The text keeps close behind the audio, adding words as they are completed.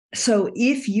So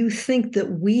if you think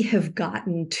that we have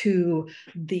gotten to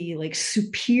the like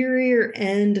superior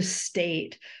end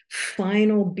state,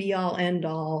 final be all end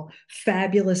all,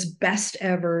 fabulous best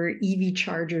ever EV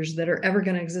chargers that are ever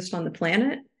going to exist on the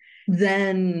planet,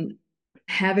 then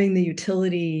having the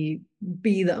utility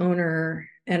be the owner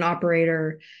and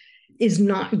operator is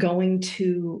not going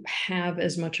to have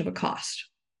as much of a cost.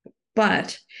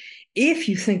 But if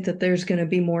you think that there's going to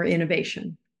be more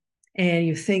innovation, and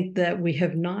you think that we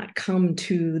have not come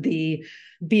to the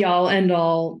be all end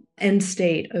all end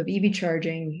state of EV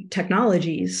charging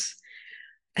technologies,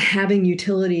 having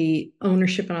utility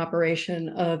ownership and operation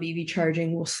of EV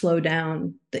charging will slow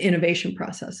down the innovation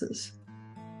processes.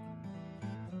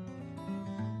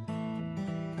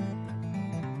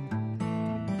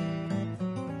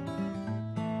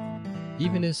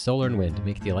 Even as solar and wind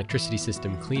make the electricity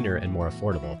system cleaner and more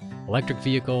affordable, electric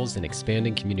vehicles and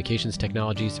expanding communications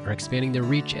technologies are expanding the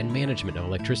reach and management of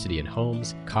electricity in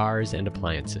homes, cars, and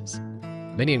appliances.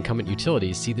 Many incumbent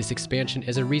utilities see this expansion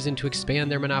as a reason to expand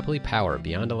their monopoly power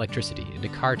beyond electricity into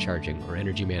car charging or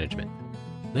energy management.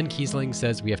 Lynn Kiesling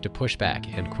says we have to push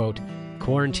back and, quote,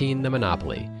 quarantine the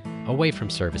monopoly away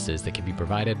from services that can be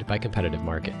provided by competitive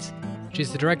markets.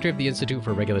 She's the director of the Institute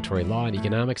for Regulatory Law and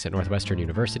Economics at Northwestern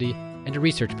University and a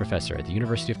research professor at the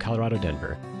University of Colorado,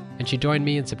 Denver. And she joined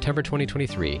me in September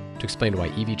 2023 to explain why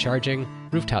EV charging,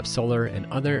 rooftop solar,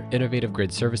 and other innovative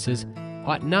grid services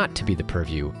ought not to be the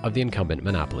purview of the incumbent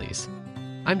monopolies.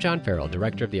 I'm John Farrell,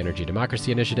 director of the Energy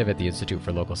Democracy Initiative at the Institute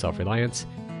for Local Self-Reliance,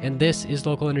 and this is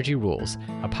Local Energy Rules,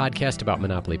 a podcast about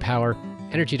monopoly power,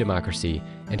 energy democracy,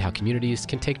 and how communities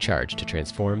can take charge to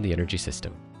transform the energy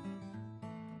system.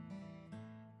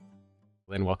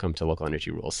 Lynn, welcome to Local Energy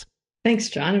Rules. Thanks,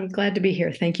 John. I'm glad to be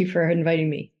here. Thank you for inviting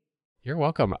me. You're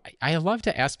welcome. I love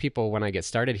to ask people when I get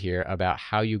started here about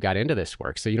how you got into this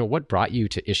work. So, what brought you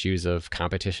to issues of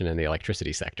competition in the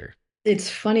electricity sector? It's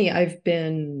funny. I've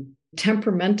been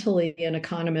temperamentally an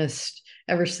economist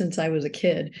ever since I was a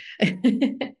kid.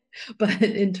 But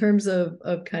in terms of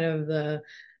kind of the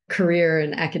career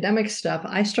and academic stuff,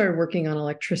 I started working on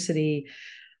electricity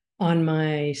on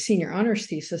my senior honors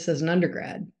thesis as an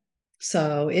undergrad.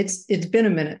 So it's been a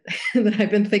minute that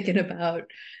I've been thinking about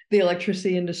the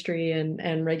electricity industry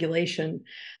and regulation.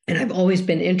 And I've always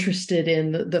been interested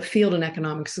in the field in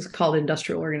economics is called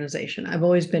industrial organization. I've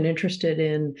always been interested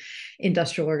in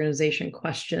industrial organization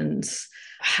questions.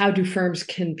 How do firms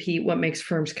compete? What makes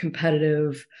firms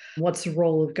competitive? What's the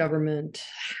role of government?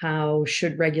 How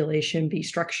should regulation be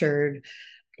structured?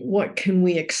 What can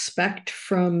we expect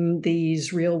from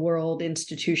these real world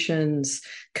institutions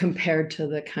compared to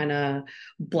the kind of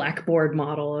blackboard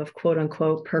model of quote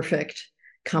unquote perfect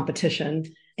competition?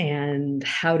 And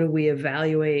how do we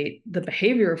evaluate the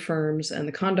behavior of firms and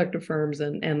the conduct of firms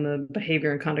and the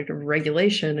behavior and conduct of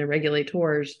regulation and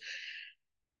regulators,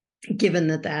 given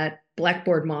that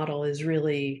blackboard model is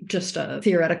really just a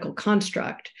theoretical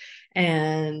construct?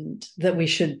 And that we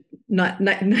should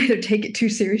neither take it too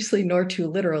seriously nor too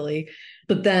literally.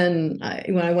 But then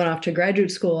when I went off to graduate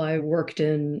school, I worked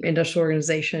in industrial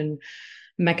organization,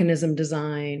 mechanism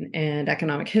design, and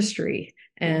economic history.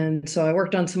 And so I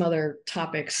worked on some other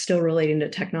topics still relating to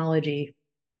technology,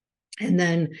 and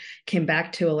then came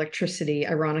back to electricity,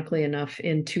 ironically enough,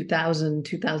 in 2000,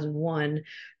 2001,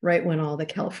 right when all the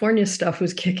California stuff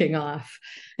was kicking off.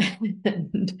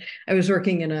 And I was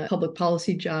working in a public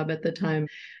policy job at the time.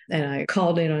 And I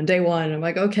called in on day one. I'm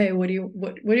like, okay, what do you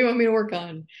want me to work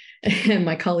on? And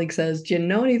my colleague says, do you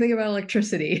know anything about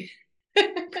electricity?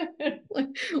 Like,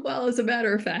 well, as a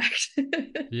matter of fact.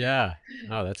 Yeah.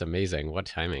 Oh, that's amazing. What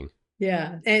timing.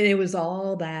 Yeah. And it was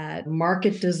all that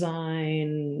market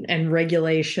design and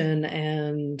regulation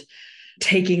and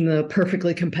taking the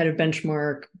perfectly competitive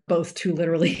benchmark both too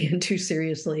literally and too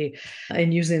seriously,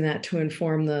 and using that to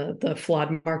inform the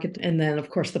flawed market. And then,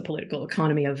 of course, the political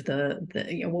economy of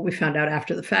what we found out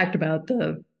after the fact about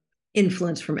the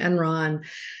influence from Enron.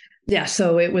 Yeah.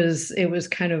 So it was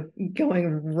kind of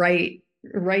going right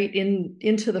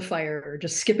into the fire,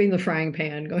 just skipping the frying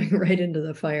pan, going right into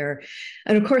the fire.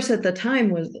 And of course, at the time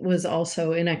was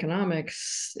also in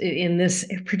economics, in this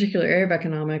particular area of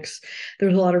economics, there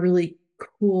was a lot of really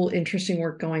cool, interesting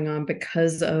work going on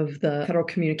because of the Federal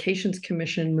Communications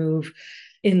Commission move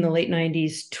in the late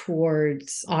 90s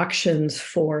towards auctions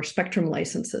for spectrum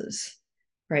licenses,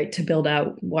 right, to build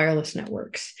out wireless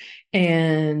networks.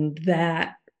 And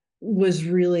that was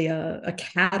really a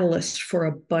catalyst for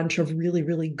a bunch of really,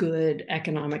 really good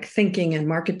economic thinking and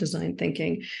market design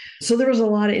thinking. So there was a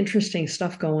lot of interesting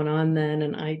stuff going on then.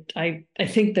 And I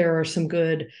think there are some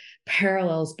good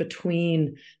parallels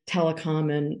between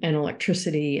telecom and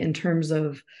electricity in terms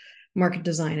of market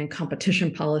design and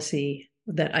competition policy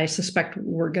that I suspect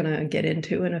we're going to get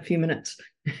into in a few minutes.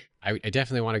 I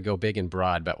definitely want to go big and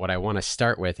broad, but what I want to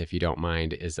start with, if you don't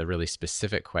mind, is a really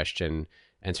specific question,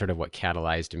 and sort of what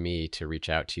catalyzed me to reach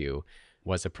out to you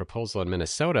was a proposal in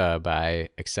Minnesota by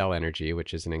Xcel Energy,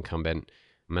 which is an incumbent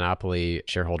monopoly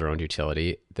shareholder-owned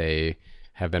utility. They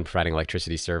have been providing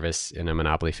electricity service in a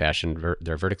monopoly fashion.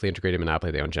 They're a vertically integrated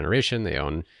monopoly. They own generation, they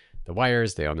own the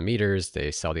wires, they own the meters, they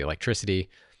sell the electricity.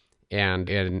 And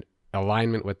in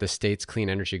alignment with the state's clean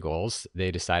energy goals,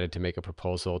 they decided to make a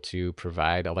proposal to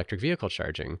provide electric vehicle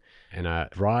charging in a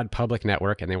broad public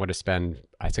network. And they want to spend,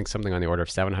 I think, something on the order of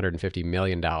 $750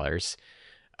 million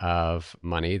of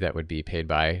money that would be paid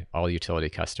by all utility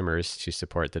customers to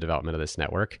support the development of this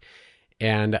network.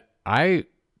 And I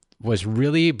was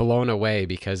really blown away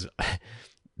because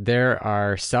there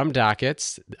are some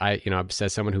dockets,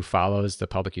 as someone who follows the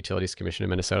Public Utilities Commission in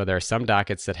Minnesota, there are some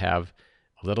dockets that have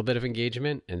a little bit of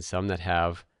engagement and some that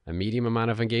have a medium amount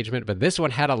of engagement, but this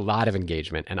one had a lot of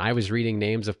engagement. And I was reading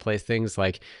names of things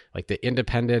like the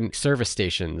Independent Service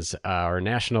Stations or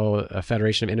National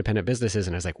Federation of Independent Businesses.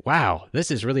 And I was like, wow, this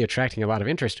is really attracting a lot of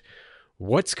interest.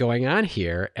 What's going on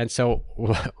here? And so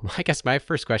I guess my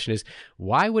first question is,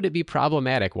 why would it be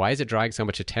problematic? Why is it drawing so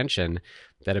much attention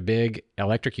that a big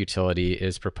electric utility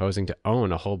is proposing to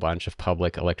own a whole bunch of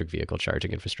public electric vehicle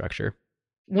charging infrastructure?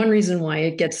 One reason why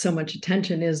it gets so much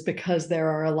attention is because there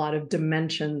are a lot of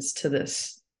dimensions to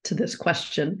this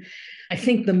question. I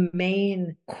think the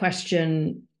main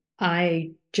question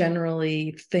I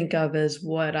generally think of as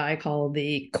what I call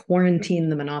the quarantine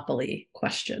the monopoly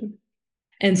question.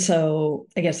 And so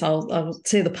I guess I'll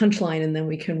say the punchline and then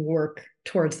we can work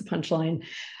towards the punchline.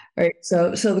 All right.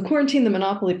 So the quarantine the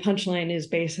monopoly punchline is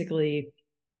basically,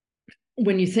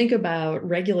 when you think about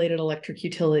regulated electric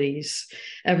utilities,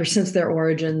 ever since their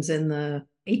origins in the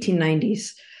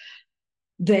 1890s,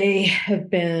 they have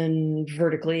been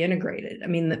vertically integrated. I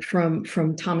mean, from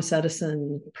Thomas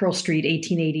Edison, Pearl Street,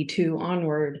 1882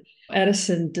 onward,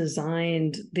 Edison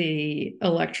designed the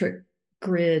electric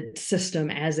grid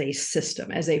system, as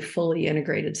a fully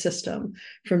integrated system,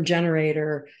 from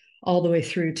generator all the way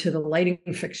through to the lighting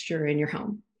fixture in your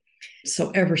home.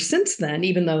 So ever since then,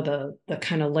 even though the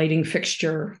kind of lighting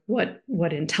fixture, what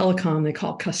in telecom they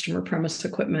call customer premise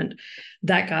equipment,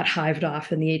 that got hived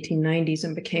off in the 1890s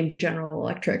and became General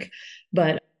Electric.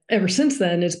 But ever since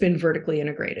then, it's been vertically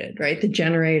integrated, right? The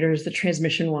generators, the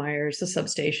transmission wires, the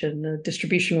substation, the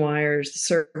distribution wires, the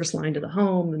service line to the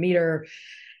home, the meter,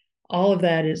 all of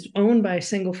that is owned by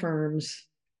single firms.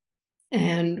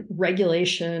 And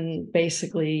regulation,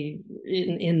 basically,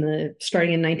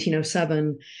 starting in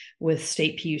 1907 with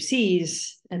state PUCs,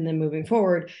 and then moving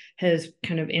forward, has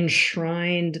kind of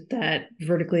enshrined that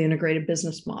vertically integrated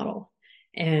business model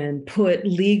and put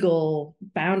legal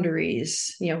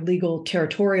boundaries, legal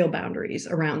territorial boundaries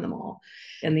around them all.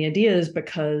 And the idea is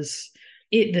because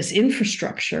this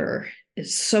infrastructure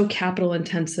is so capital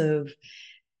intensive,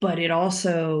 but it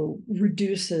also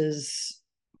reduces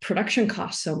production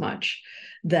costs so much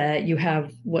that you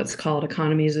have what's called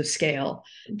economies of scale,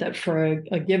 that for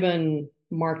a given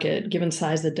market, given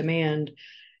size of demand,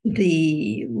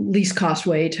 the least cost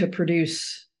way to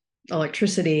produce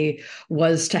electricity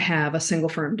was to have a single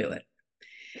firm do it.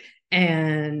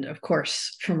 And of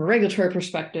course, from a regulatory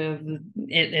perspective,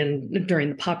 and during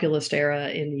the populist era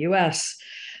in the US,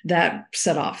 that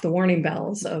set off the warning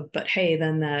bells of, but hey,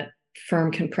 then that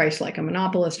firm can price like a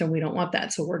monopolist, and we don't want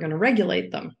that, so we're going to regulate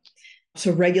them.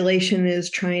 So regulation is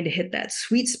trying to hit that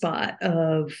sweet spot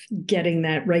of getting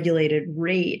that regulated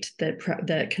rate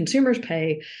that consumers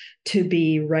pay to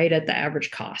be right at the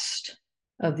average cost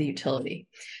of the utility.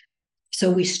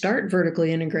 So we start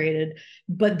vertically integrated,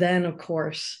 but then of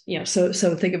course, so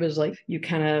think of it as like you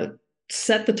kind of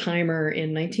set the timer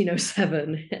in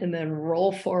 1907 and then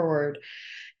roll forward.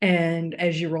 And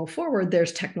as you roll forward,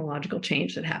 there's technological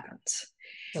change that happens.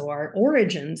 So our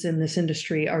origins in this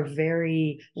industry are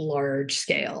very large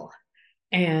scale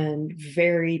and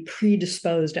very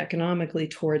predisposed economically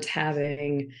towards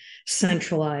having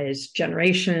centralized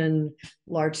generation,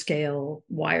 large scale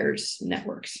wires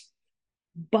networks.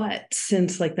 But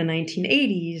since like the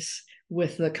 1980s,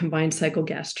 with the combined cycle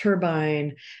gas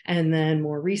turbine, and then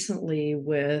more recently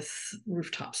with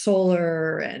rooftop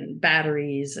solar and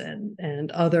batteries and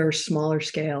other smaller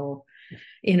scale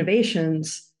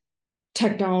innovations,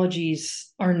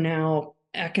 technologies are now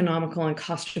economical and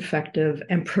cost effective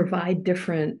and provide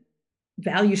different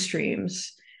value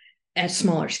streams at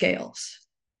smaller scales,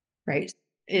 right?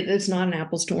 It's not an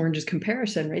apples to oranges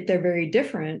comparison, right? They're very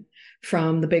different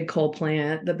from the big coal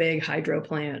plant, the big hydro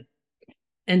plant.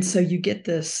 And so you get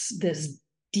this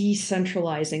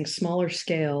decentralizing smaller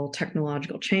scale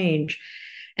technological change.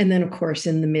 And then, of course,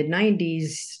 in the mid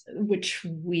 90s, which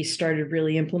we started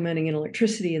really implementing in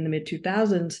electricity in the mid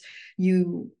 2000s,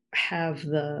 you have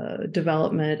the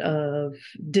development of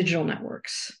digital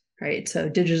networks, right? So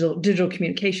digital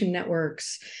communication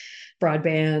networks,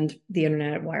 broadband, the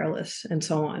internet, wireless, and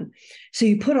so on. So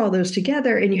you put all those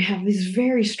together and you have these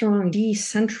very strong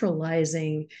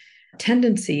decentralizing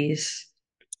tendencies.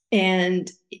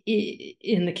 And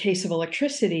in the case of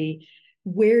electricity,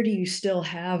 where do you still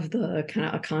have the kind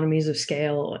of economies of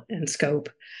scale and scope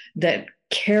that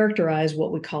characterize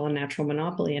what we call a natural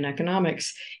monopoly in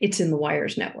economics? It's in the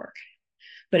wires network.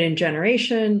 But in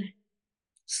generation,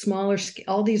 smaller,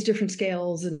 all these different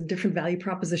scales and different value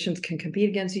propositions can compete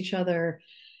against each other.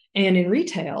 And in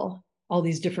retail, all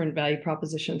these different value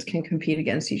propositions can compete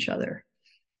against each other.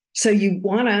 So you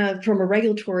want to, from a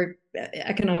regulatory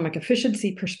economic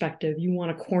efficiency perspective, you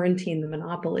want to quarantine the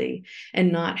monopoly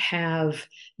and not have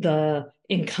the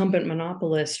incumbent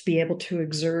monopolist be able to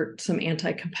exert some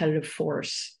anti-competitive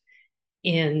force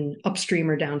in upstream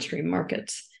or downstream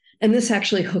markets. And this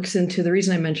actually hooks into the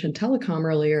reason I mentioned telecom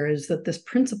earlier is that this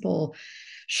principle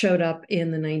showed up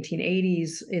in the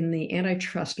 1980s in the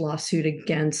antitrust lawsuit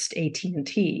against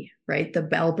AT&T, right?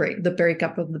 The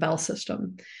breakup of the Bell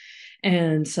system.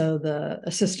 And so the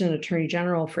assistant attorney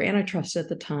general for antitrust at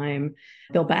the time,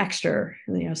 Bill Baxter,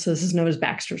 so this is known as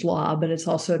Baxter's Law, but it's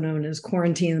also known as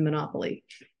quarantine the monopoly.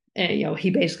 And,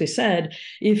 he basically said,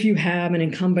 if you have an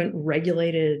incumbent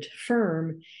regulated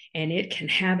firm and it can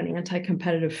have an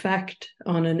anti-competitive effect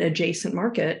on an adjacent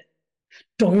market,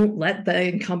 don't let the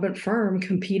incumbent firm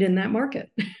compete in that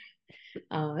market.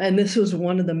 And this was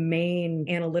one of the main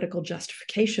analytical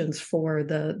justifications for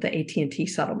the AT&T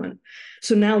settlement.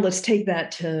 So now let's take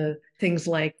that to things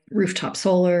like rooftop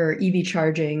solar or EV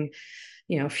charging.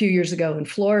 A few years ago in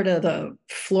Florida, the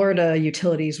Florida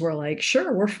utilities were like,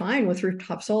 sure, we're fine with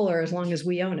rooftop solar as long as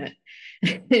we own it.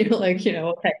 You're like,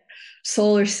 okay,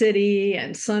 Solar City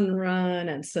and Sunrun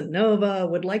and Sunnova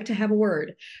would like to have a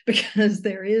word because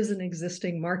there is an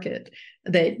existing market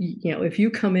that, if you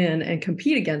come in and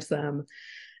compete against them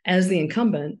as the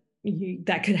incumbent,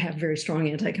 that could have very strong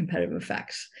anti-competitive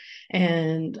effects.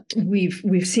 And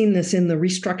we've seen this in the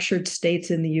restructured states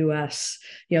in the US,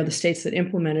 the states that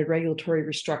implemented regulatory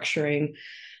restructuring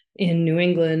in New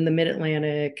England, the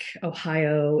Mid-Atlantic,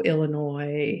 Ohio,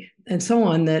 Illinois, and so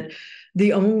on, that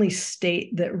the only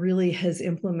state that really has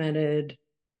implemented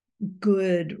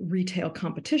good retail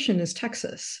competition is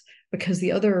Texas, because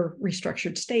the other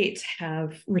restructured states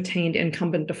have retained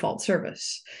incumbent default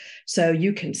service. So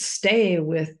you can stay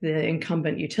with the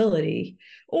incumbent utility,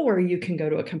 or you can go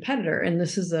to a competitor. And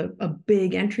this is a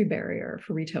big entry barrier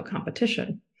for retail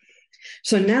competition.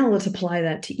 So now let's apply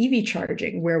that to EV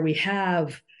charging, where we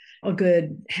have a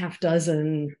good half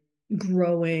dozen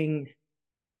growing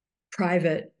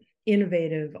private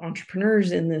innovative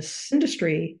entrepreneurs in this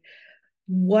industry.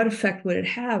 What effect would it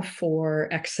have for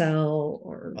Xcel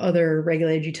or other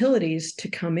regulated utilities to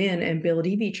come in and build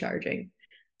EV charging?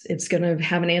 It's going to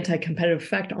have an anti-competitive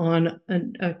effect on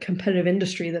a competitive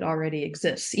industry that already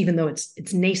exists, even though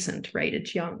it's nascent, right?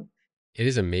 It's young. It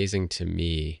is amazing to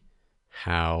me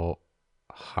how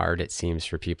hard it seems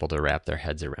for people to wrap their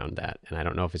heads around that. And I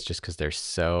don't know if it's just because they're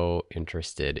so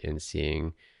interested in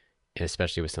seeing,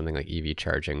 especially with something like EV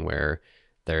charging, where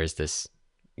there is this,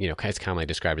 it's commonly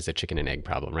described as a chicken and egg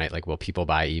problem, right? Like, will people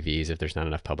buy EVs if there's not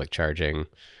enough public charging?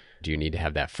 Do you need to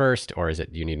have that first? Or do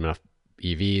you need enough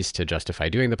EVs to justify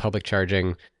doing the public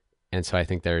charging? And so I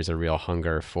think there's a real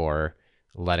hunger for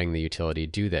letting the utility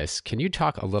do this. Can you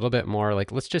talk a little bit more?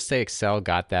 Like, let's just say Xcel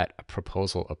got that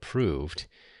proposal approved.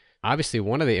 Obviously,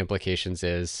 one of the implications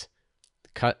is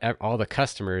all the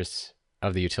customers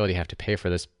of the utility have to pay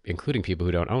for this, including people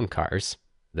who don't own cars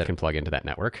that can plug into that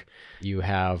network. You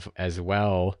have as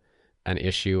well an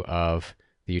issue of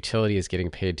the utility is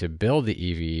getting paid to build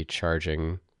the EV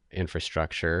charging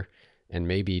infrastructure and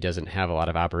maybe doesn't have a lot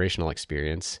of operational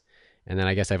experience. And then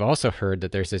I guess I've also heard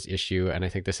that there's this issue, and I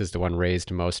think this is the one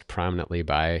raised most prominently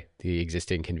by the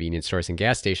existing convenience stores and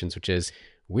gas stations, which is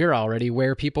we're already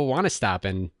where people want to stop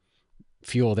and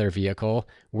fuel their vehicle.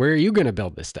 Where are you going to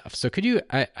build this stuff? So could you,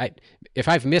 if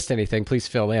I've missed anything, please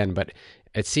fill in, but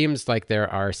it seems like there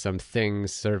are some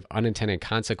things, sort of unintended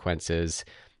consequences,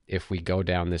 if we go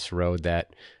down this road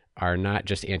that are not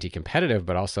just anti-competitive,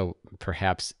 but also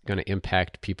perhaps going to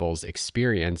impact people's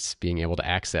experience being able to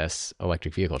access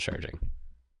electric vehicle charging.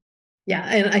 Yeah,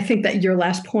 and I think that your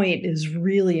last point is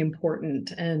really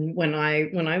important. And when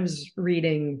I was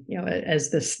reading,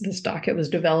 as this docket was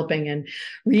developing and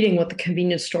reading what the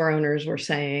convenience store owners were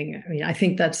saying, I mean, I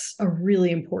think that's a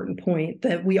really important point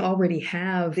that we already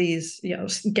have these,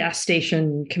 gas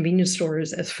station convenience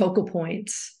stores as focal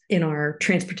points in our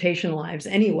transportation lives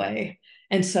anyway.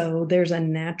 And so there's a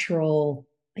natural,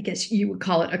 I guess you would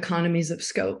call it, economies of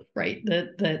scope, right?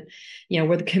 That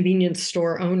where the convenience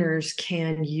store owners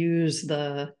can use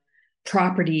the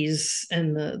properties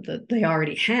and the they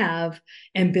already have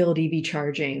and build EV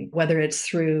charging, whether it's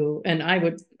through, and I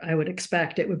would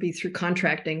expect it would be through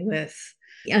contracting with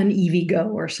an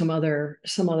EVgo or some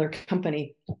other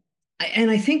company.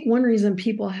 And I think one reason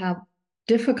people have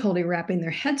difficulty wrapping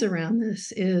their heads around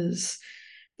this is,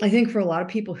 I think for a lot of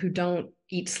people who don't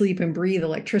eat, sleep, and breathe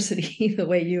electricity the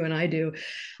way you and I do,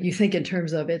 you think in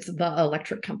terms of it's the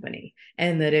electric company,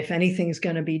 and that if anything's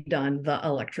going to be done, the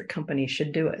electric company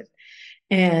should do it.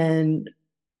 And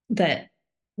that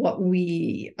what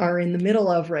we are in the middle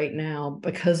of right now,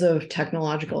 because of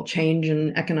technological change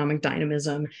and economic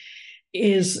dynamism,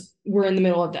 is we're in the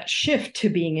middle of that shift to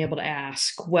being able to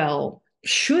ask, well,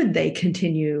 should they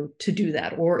continue to do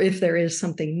that? Or if there is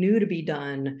something new to be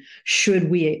done,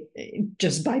 should we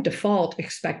just by default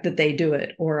expect that they do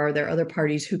it? Or are there other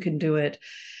parties who can do it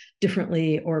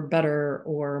differently or better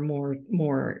or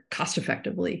more cost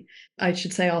effectively? I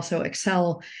should say also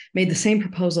Excel made the same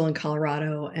proposal in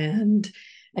Colorado, and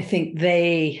I think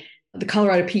the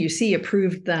Colorado PUC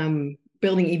approved them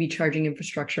building EV charging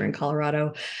infrastructure in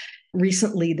Colorado.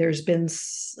 Recently, there's been,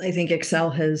 I think Excel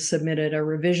has submitted a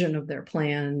revision of their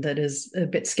plan that is a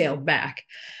bit scaled back.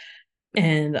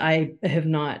 And I have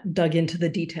not dug into the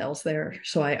details there,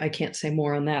 so I can't say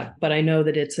more on that. But I know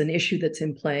that it's an issue that's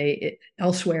in play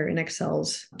elsewhere in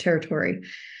Excel's territory.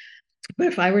 But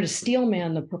if I were to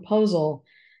steelman the proposal,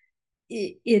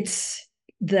 it's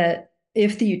that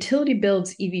if the utility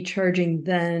builds EV charging,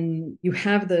 then you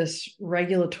have this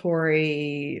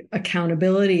regulatory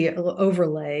accountability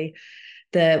overlay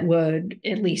that would,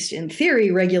 at least in theory,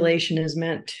 regulation is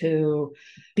meant to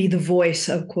be the voice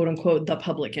of quote unquote the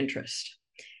public interest.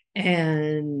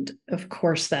 And of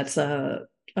course, that's a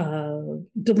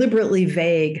deliberately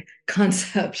vague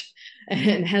concept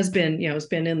and has been, it's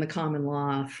been in the common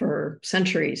law for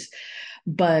centuries.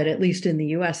 But at least in the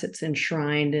US, it's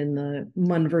enshrined in the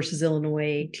Munn versus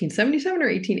Illinois 1877 or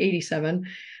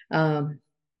 1887,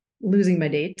 losing my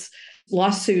dates,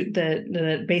 lawsuit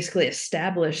that basically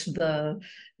established the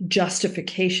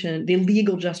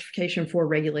legal justification for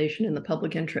regulation in the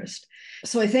public interest.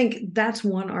 So I think that's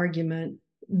one argument.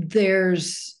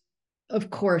 There's,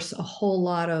 of course, a whole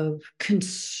lot of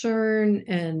concern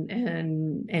and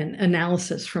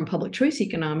analysis from public choice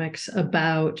economics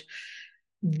about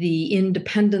the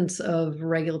independence of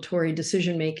regulatory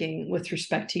decision making with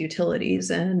respect to utilities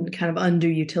and kind of undue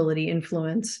utility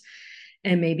influence,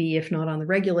 and maybe if not on the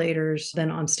regulators,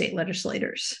 then on state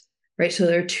legislators, right? So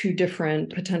there are two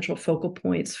different potential focal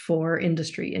points for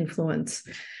industry influence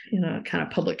in a kind of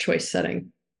public choice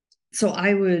setting. So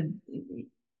I would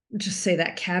just say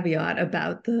that caveat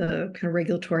about the kind of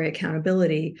regulatory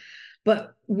accountability.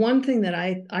 But one thing that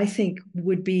I think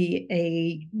would be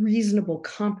a reasonable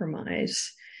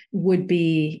compromise would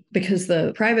be, because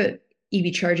the private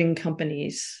EV charging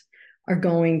companies are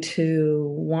going to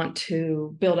want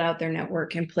to build out their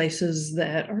network in places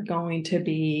that are going to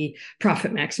be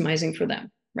profit maximizing for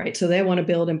them, right? So they want to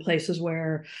build in places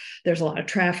where there's a lot of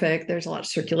traffic, there's a lot of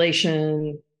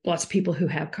circulation, lots of people who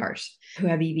have cars, who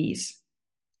have EVs.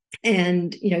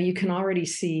 And, you can already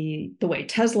see the way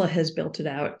Tesla has built it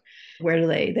out. Where do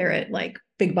they're at like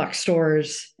big box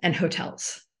stores and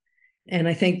hotels. And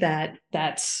I think that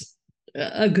that's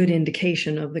a good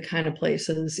indication of the kind of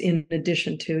places, in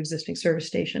addition to existing service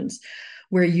stations,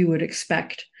 where you would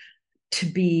expect to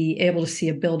be able to see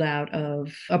a build out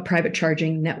of a private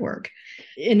charging network.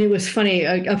 And it was funny,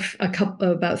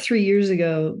 about 3 years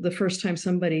ago, the first time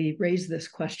somebody raised this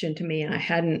question to me, and I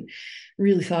hadn't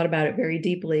really thought about it very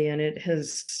deeply, and it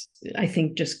has, I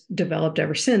think, just developed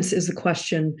ever since, is the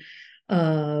question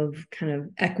of kind of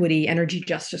equity, energy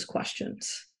justice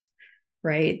questions,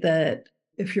 right? That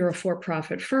if you're a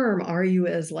for-profit firm, are you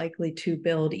as likely to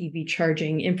build EV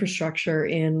charging infrastructure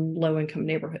in low-income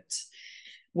neighborhoods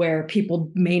where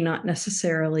people may not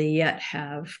necessarily yet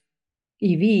have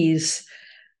EVs,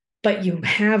 but you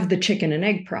have the chicken and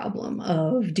egg problem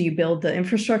of, do you build the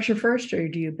infrastructure first, or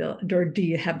do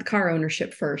you have the car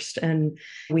ownership first? And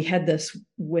we had this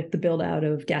with the build out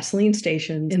of gasoline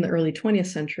stations in the early 20th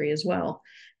century as well,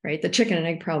 right? The chicken and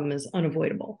egg problem is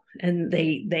unavoidable, and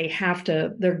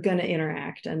they're going to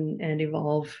interact and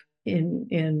evolve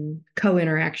in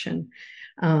co-interaction.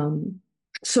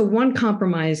 So one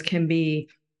compromise can be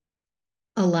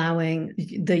allowing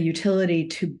the utility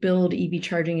to build EV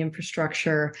charging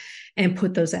infrastructure and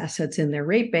put those assets in their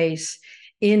rate base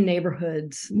in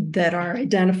neighborhoods that are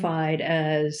identified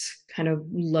as kind of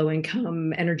low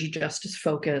income, energy justice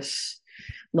focus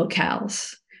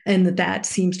locales. And that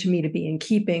seems to me to be in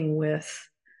keeping with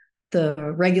the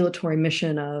regulatory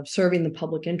mission of serving the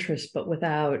public interest, but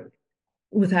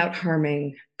without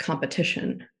harming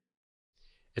competition.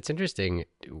 It's interesting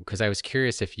because I was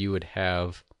curious if you would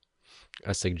have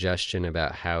a suggestion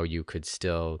about how you could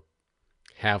still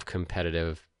have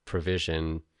competitive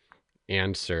provision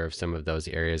and serve some of those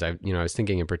areas. I was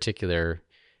thinking in particular,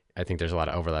 I think there's a lot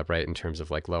of overlap, right, in terms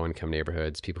of like low income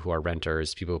neighborhoods, people who are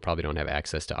renters, people who probably don't have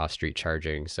access to off street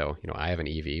charging. So, I have an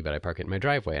EV, but I park it in my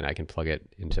driveway and I can plug it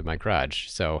into my garage.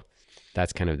 So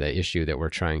that's kind of the issue that we're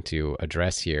trying to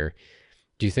address here.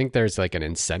 Do you think there's like an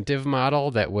incentive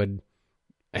model that would,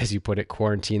 as you put it,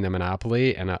 quarantine the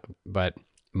monopoly but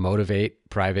motivate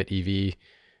private EV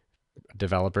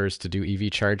developers to do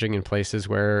EV charging in places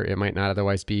where it might not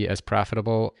otherwise be as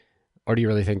profitable? Or do you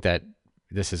really think that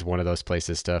this is one of those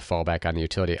places to fall back on the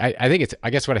utility? I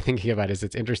guess what I'm thinking about is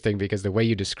it's interesting because the way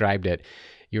you described it,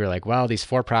 you were like, well, these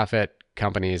for-profit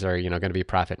companies are, going to be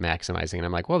profit maximizing. And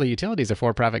I'm like, well, the utility is a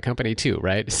for-profit company too,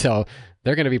 right? So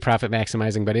they're going to be profit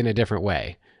maximizing, but in a different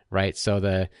way, right? So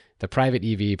the private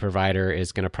EV provider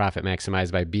is going to profit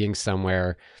maximize by being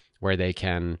somewhere where they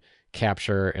can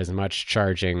capture as much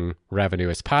charging revenue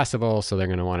as possible. So they're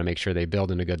going to want to make sure they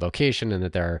build in a good location and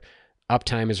that their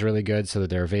uptime is really good so that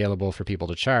they're available for people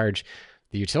to charge.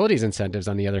 The utilities incentives,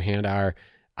 on the other hand, are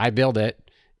I build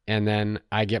it and then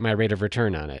I get my rate of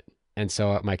return on it. And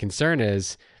so my concern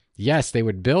is, yes, they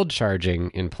would build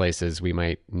charging in places we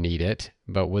might need it,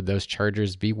 but would those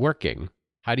chargers be working?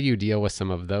 How do you deal with some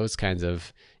of those kinds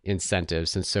of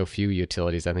incentives, since so few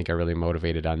utilities, I think, are really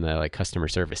motivated on the customer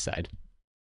service side?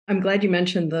 I'm glad you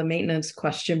mentioned the maintenance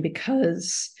question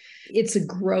because it's a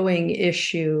growing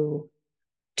issue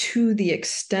to the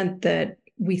extent that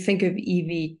we think of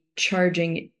EV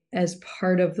charging as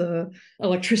part of the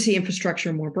electricity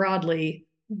infrastructure more broadly.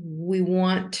 We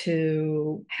want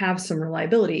to have some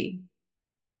reliability,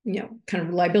 kind of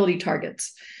reliability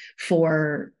targets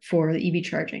for the EV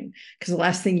charging, because the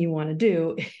last thing you want to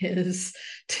do is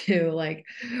to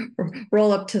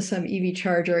roll up to some EV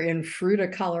charger in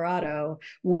Fruita, Colorado,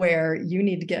 where you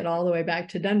need to get all the way back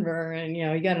to Denver, and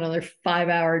you got another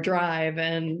 5-hour drive,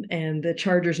 and the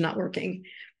charger's not working,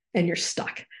 and you're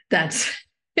stuck. That's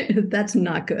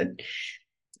not good.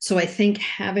 So I think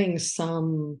having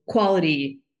some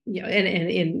quality, and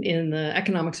in the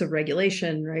economics of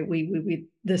regulation, right, we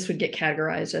this would get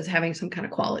categorized as having some kind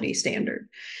of quality standard,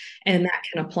 and that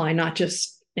can apply not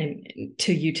just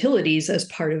to utilities as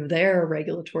part of their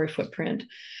regulatory footprint,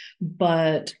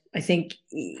 but I think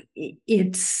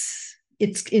it's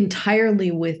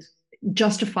entirely with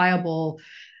justifiable.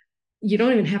 You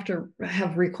don't even have to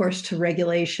have recourse to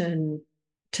regulation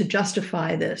to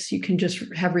justify this. You can just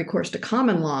have recourse to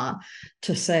common law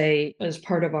to say, as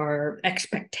part of our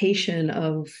expectation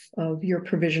of your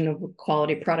provision of a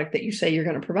quality product that you say you're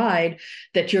going to provide,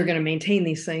 that you're going to maintain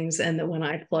these things, and that when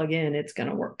I plug in, it's going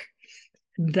to work.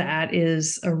 That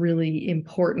is a really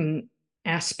important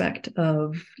aspect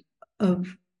of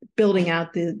building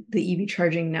out the EV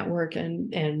charging network,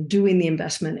 and doing the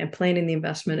investment and planning the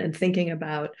investment and thinking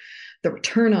about the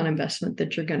return on investment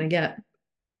that you're going to get.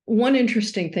 One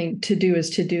interesting thing to do is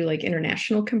to do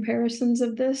international comparisons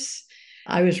of this.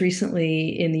 I was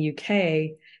recently in the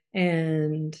UK,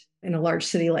 and in a large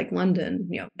city like London,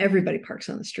 everybody parks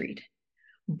on the street,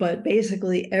 but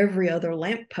basically every other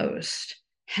lamppost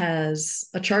has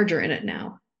a charger in it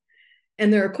now.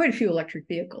 And there are quite a few electric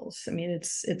vehicles. I mean,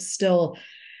 it's still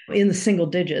in the single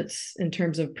digits in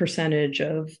terms of percentage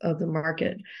of the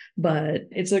market, but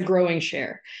it's a growing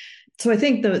share. So I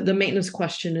think the maintenance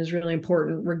question is really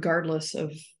important, regardless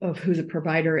of who the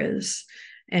provider is.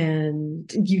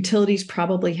 And utilities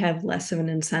probably have less of an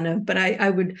incentive, but I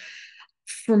would,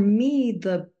 for me,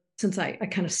 since I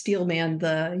kind of steel man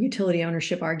the utility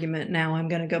ownership argument, now I'm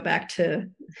going to go back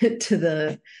to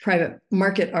the private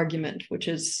market argument, which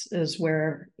is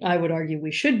where I would argue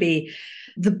we should be.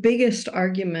 The biggest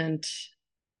argument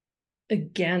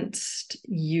against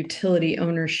utility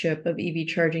ownership of EV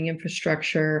charging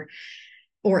infrastructure,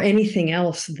 or anything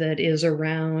else that is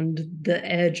around the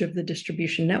edge of the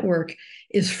distribution network,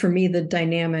 is, for me, the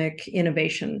dynamic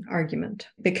innovation argument.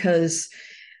 Because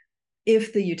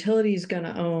if the utility is going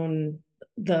to own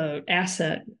the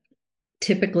asset,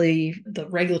 Typically, the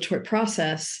regulatory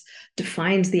process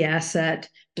defines the asset,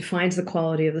 defines the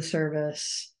quality of the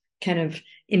service, kind of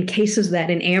encases that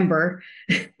in amber,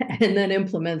 and then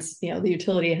implements, the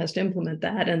utility has to implement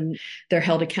that, and they're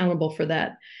held accountable for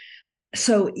that.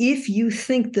 So if you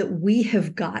think that we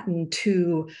have gotten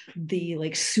to the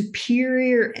like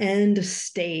superior end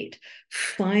state,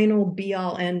 final be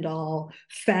all end all,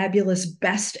 fabulous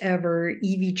best ever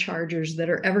EV chargers that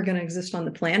are ever going to exist on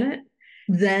the planet,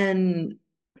 then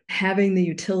having the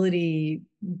utility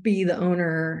be the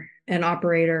owner and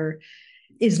operator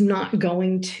is not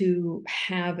going to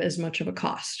have as much of a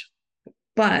cost.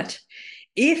 But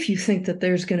if you think that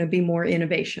there's going to be more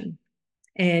innovation,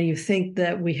 and you think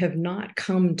that we have not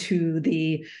come to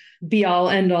the be all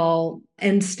end all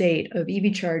end state of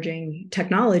EV charging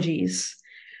technologies,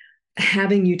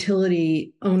 having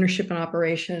utility ownership and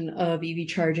operation of EV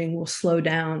charging will slow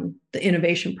down the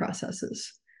innovation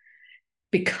processes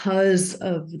because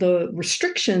of the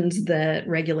restrictions that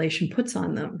regulation puts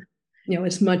on them.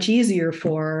 It's much easier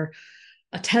for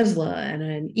a Tesla and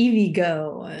an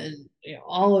EVgo and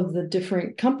all of the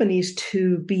different companies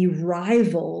to be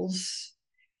rivals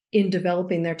in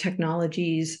developing their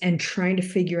technologies and trying to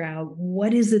figure out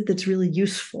what is it that's really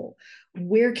useful.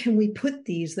 Where can we put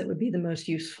these that would be the most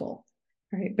useful?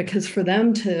 Right? Because for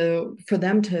them to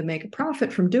make a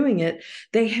profit from doing it,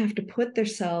 they have to put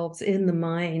themselves in the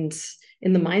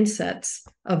mindsets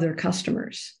of their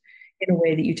customers in a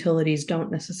way that utilities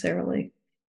don't necessarily.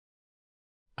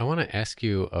 I want to ask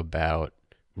you about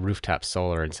rooftop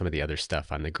solar and some of the other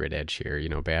stuff on the grid edge here,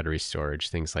 battery storage,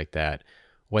 things like that.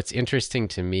 What's interesting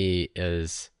to me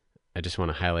is I just want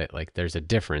to highlight, like, there's a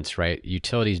difference, right?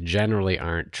 Utilities generally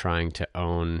aren't trying to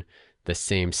own the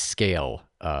same scale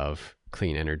of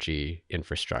clean energy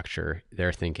infrastructure.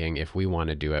 They're thinking, if we want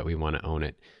to do it, we want to own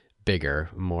it bigger,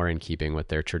 more in keeping with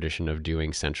their tradition of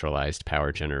doing centralized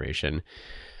power generation.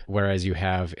 Whereas you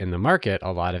have in the market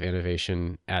a lot of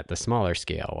innovation at the smaller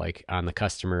scale, like on the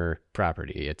customer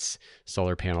property. It's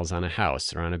solar panels on a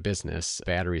house or on a business,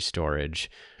 battery storage,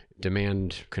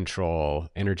 demand control,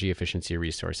 energy efficiency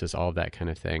resources, all of that kind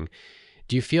of thing.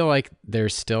 Do you feel like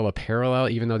there's still a parallel,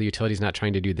 even though the utility is not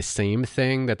trying to do the same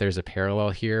thing, that there's a parallel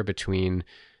here between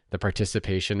the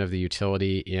participation of the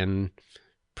utility in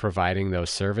providing those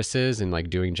services and like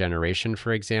doing generation,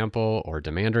 for example, or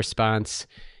demand response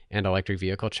and electric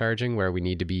vehicle charging, where we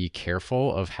need to be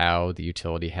careful of how the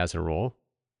utility has a role?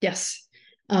 Yes.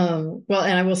 Well,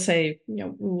 and I will say,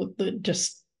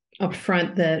 just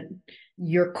upfront that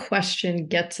your question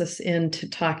gets us into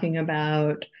talking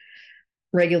about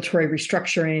regulatory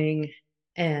restructuring.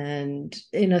 And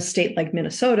in a state like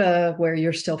Minnesota, where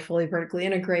you're still fully vertically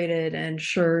integrated, and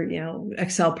sure,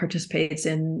 Xcel participates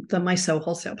in the MISO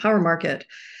wholesale power market,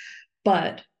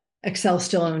 but Xcel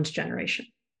still owns generation.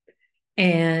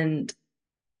 And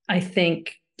I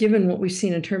think, given what we've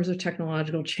seen in terms of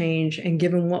technological change, and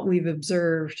given what we've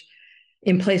observed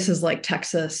in places like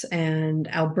Texas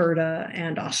and Alberta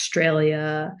and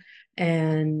Australia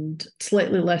and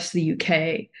slightly less the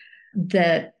UK,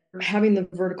 that having the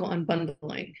vertical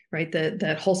unbundling, right,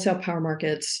 that wholesale power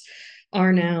markets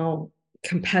are now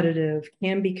competitive,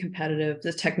 can be competitive.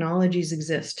 The technologies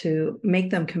exist to make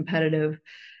them competitive.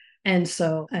 And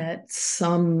so at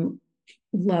some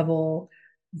level,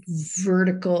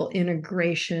 vertical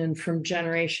integration from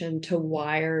generation to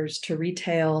wires to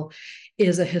retail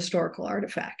is a historical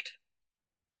artifact.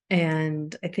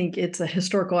 And I think it's a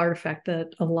historical artifact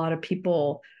that a lot of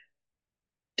people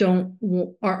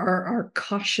are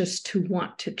cautious to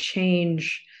want to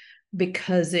change,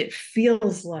 because it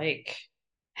feels like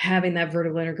having that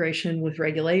vertical integration with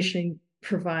regulation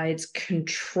provides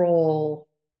control,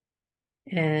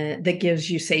 and that gives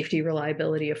you safety,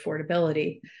 reliability,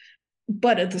 affordability.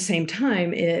 But at the same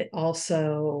time, it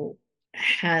also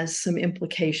has some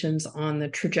implications on the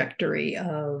trajectory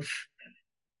of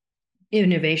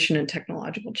innovation and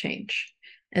technological change.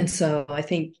 And so I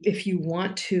think if you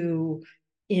want to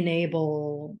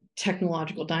enable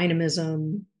technological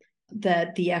dynamism,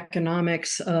 that the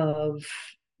economics of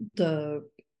the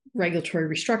regulatory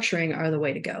restructuring are the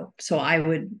way to go. So I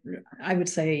would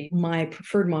say my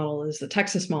preferred model is the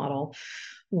Texas model,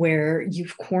 where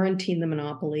you've quarantined the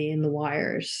monopoly in the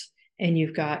wires and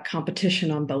you've got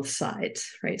competition on both sides,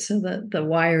 right? So the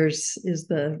wires is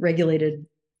the regulated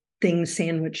thing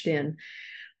sandwiched in.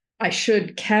 I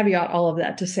should caveat all of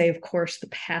that to say, of course, the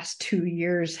past 2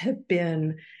 years have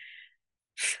been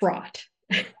fraught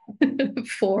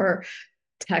for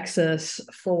Texas,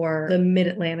 for the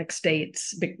mid-Atlantic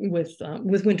states with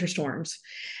winter storms,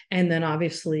 and then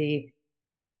obviously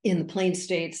in the Plain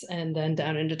States, and then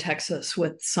down into Texas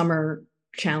with summer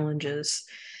challenges.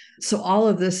 So all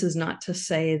of this is not to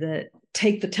say that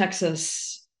take the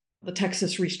Texas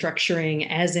restructuring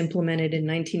as implemented in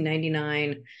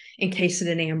 1999, encase it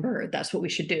in amber, that's what we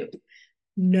should do.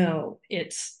 No,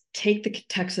 it's take the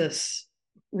Texas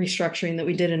restructuring that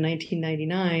we did in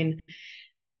 1999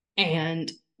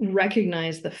 and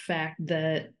recognize the fact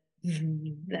that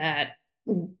that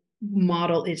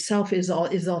model itself is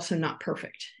also not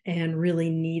perfect and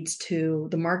really needs to,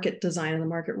 the market design and the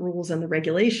market rules and the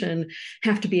regulation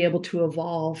have to be able to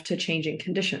evolve to changing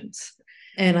conditions.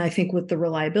 And I think with the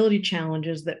reliability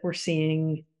challenges that we're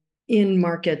seeing in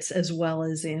markets as well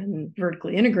as in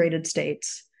vertically integrated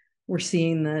states, we're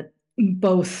seeing that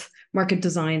both market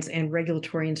designs and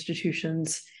regulatory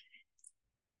institutions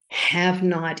have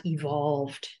not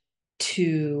evolved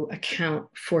to account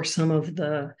for some of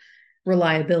the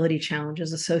reliability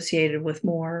challenges associated with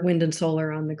more wind and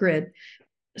solar on the grid.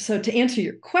 So to answer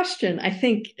your question, I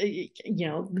think,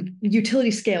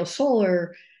 utility scale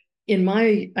solar in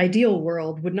my ideal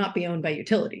world would not be owned by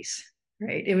utilities,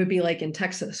 right? It would be like in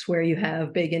Texas where you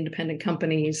have big independent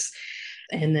companies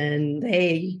and then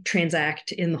they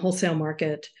transact in the wholesale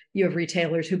market. You have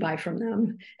retailers who buy from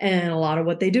them. And a lot of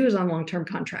what they do is on long-term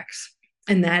contracts.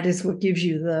 And that is what gives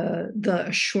you the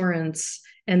assurance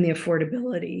and the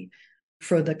affordability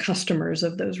for the customers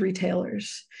of those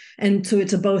retailers. And so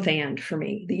it's a both and for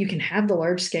me, that you can have the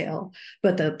large scale,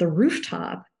 but the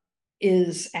rooftop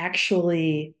is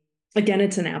actually, again,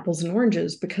 it's an apples and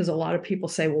oranges, because a lot of people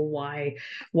say, well,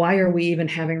 why are we even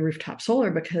having rooftop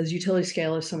solar? Because utility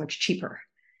scale is so much cheaper.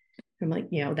 I'm like,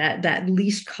 that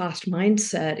least cost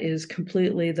mindset is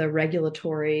completely the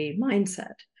regulatory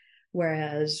mindset.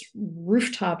 Whereas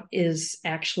rooftop is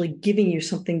actually giving you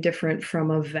something different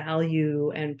from a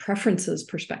value and preferences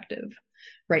perspective,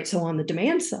 right? So on the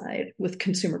demand side with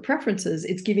consumer preferences,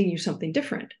 it's giving you something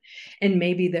different and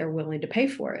maybe they're willing to pay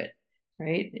for it,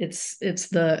 right? It's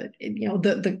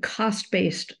the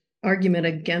cost-based argument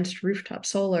against rooftop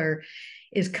solar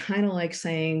is kind of like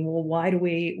saying, well, why do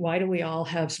we all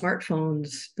have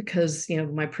smartphones? Because,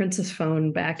 my Princess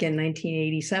phone back in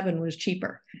 1987 was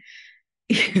cheaper.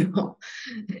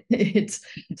 It's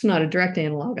not a direct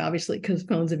analog, obviously, because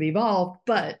phones have evolved,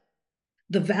 but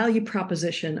the value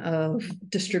proposition of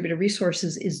distributed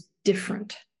resources is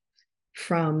different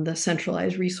from the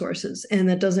centralized resources. And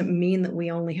that doesn't mean that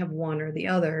we only have one or the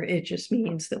other. It just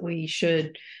means that we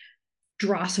should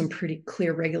draw some pretty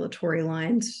clear regulatory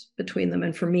lines between them.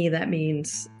 And for me, that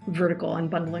means vertical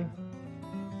unbundling.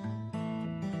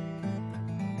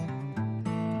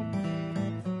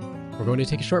 We're going to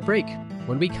take a short break.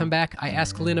 When we come back, I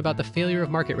ask Lynn about the failure of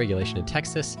market regulation in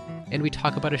Texas, and we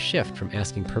talk about a shift from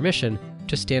asking permission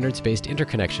to standards-based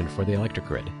interconnection for the electric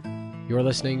grid. You're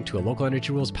listening to a Local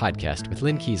Energy Rules podcast with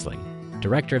Lynn Kiesling,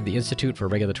 Director of the Institute for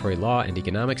Regulatory Law and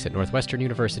Economics at Northwestern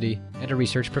University and a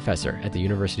research professor at the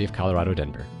University of Colorado,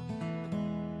 Denver.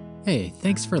 Hey,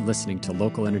 thanks for listening to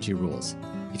Local Energy Rules.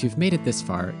 If you've made it this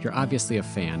far, you're obviously a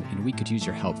fan, and we could use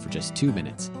your help for just 2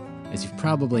 minutes. As you've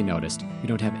probably noticed, we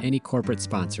don't have any corporate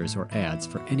sponsors or ads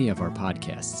for any of our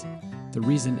podcasts. The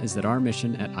reason is that our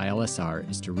mission at ILSR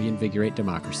is to reinvigorate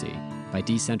democracy by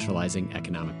decentralizing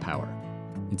economic power.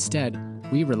 Instead,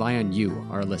 we rely on you,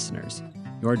 our listeners.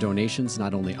 Your donations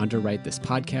not only underwrite this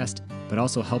podcast, but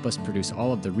also help us produce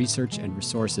all of the research and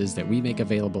resources that we make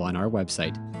available on our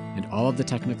website and all of the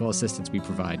technical assistance we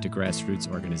provide to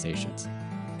grassroots organizations.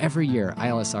 Every year,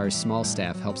 ILSR's small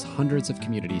staff helps hundreds of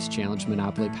communities challenge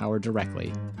monopoly power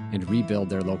directly and rebuild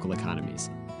their local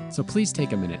economies. So please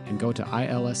take a minute and go to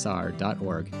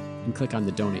ilsr.org and click on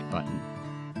the donate button.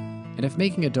 And if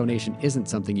making a donation isn't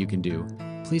something you can do,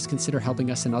 please consider helping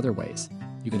us in other ways.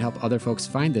 You can help other folks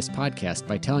find this podcast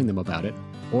by telling them about it,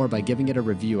 or by giving it a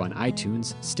review on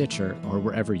iTunes, Stitcher, or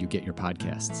wherever you get your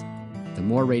podcasts. The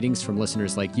more ratings from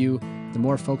listeners like you, the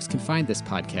more folks can find this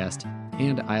podcast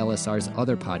and ILSR's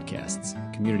other podcasts,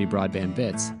 Community Broadband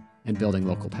Bits, and Building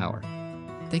Local Power.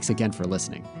 Thanks again for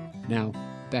listening. Now,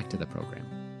 back to the program.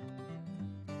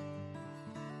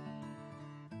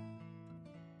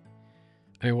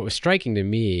 I mean, what was striking to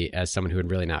me as someone who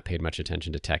had really not paid much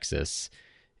attention to Texas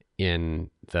in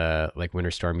the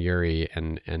Winter Storm Uri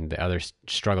and the other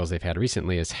struggles they've had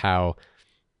recently is how,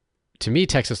 to me,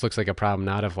 Texas looks like a problem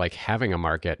not of having a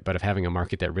market, but of having a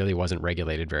market that really wasn't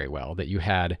regulated very well. That you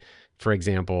had, for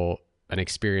example, an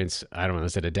experience, I don't know,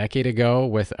 was it a decade ago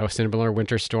with a similar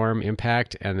winter storm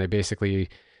impact, and they basically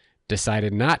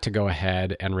decided not to go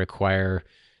ahead and require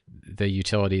the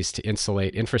utilities to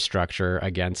insulate infrastructure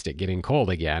against it getting cold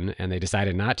again. And they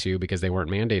decided not to because they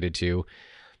weren't mandated to.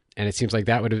 And it seems like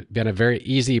that would have been a very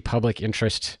easy public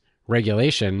interest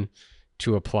regulation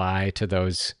to apply to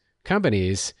those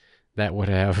companies that would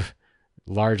have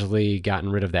largely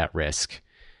gotten rid of that risk.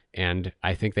 And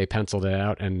I think they penciled it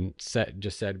out and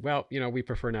just said, well, we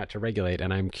prefer not to regulate.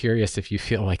 And I'm curious if you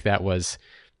feel like that was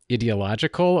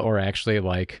ideological or actually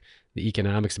like the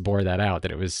economics bore that out,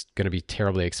 that it was going to be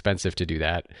terribly expensive to do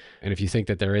that. And if you think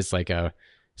that there is like a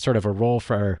sort of a role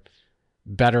for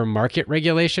better market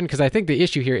regulation, because I think the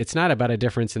issue here, it's not about a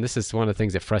difference. And this is one of the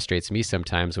things that frustrates me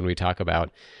sometimes when we talk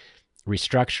about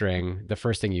restructuring. The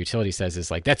first thing utility says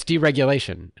is like, that's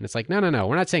deregulation. And it's like, no.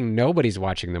 We're not saying nobody's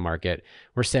watching the market.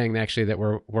 We're saying actually that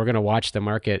we're going to watch the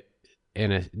market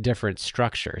in a different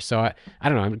structure. So I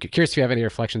don't know. I'm curious if you have any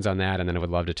reflections on that. And then I would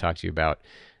love to talk to you about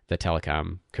the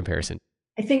telecom comparison.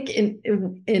 I think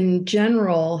in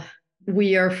general,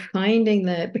 we are finding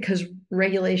that because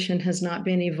regulation has not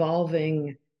been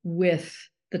evolving with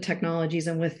the technologies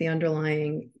and with the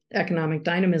underlying economic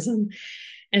dynamism.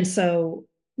 And so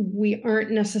we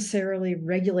aren't necessarily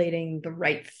regulating the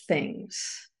right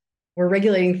things. We're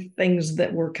regulating things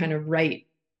that were kind of right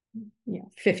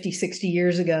 50, 60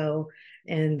 years ago,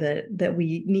 and that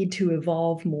we need to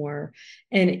evolve more.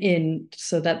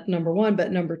 So that number one,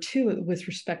 but number two, with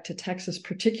respect to Texas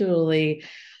particularly,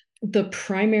 the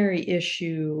primary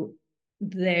issue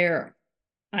there,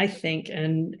 I think,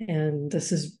 and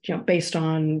this is based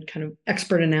on kind of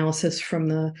expert analysis from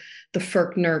the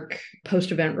FERC-NERC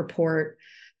post-event report,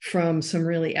 from some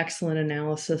really excellent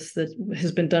analysis that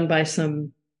has been done by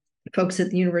some folks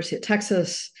at the University of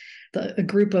Texas, a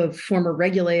group of former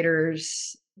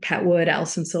regulators, Pat Wood,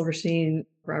 Allison Silverstein,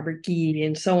 Robert Gee,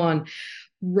 and so on,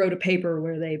 wrote a paper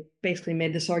where they basically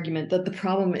made this argument that the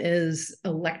problem is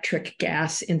electric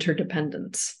gas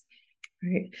interdependence.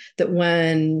 Right? That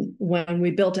when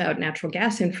we built out natural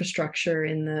gas infrastructure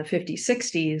in the 50s,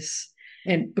 60s,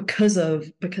 and because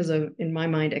of, in my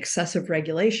mind, excessive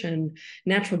regulation,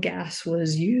 natural gas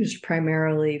was used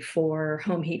primarily for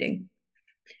home heating.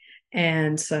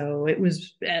 And so it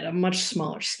was at a much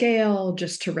smaller scale,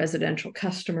 just to residential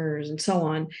customers and so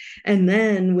on. And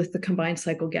then with the combined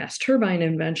cycle gas turbine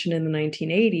invention in the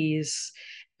 1980s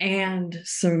and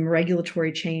some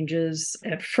regulatory changes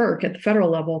at FERC at the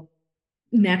federal level,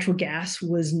 natural gas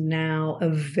was now a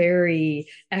very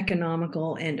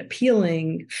economical and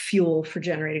appealing fuel for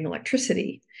generating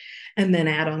electricity. And then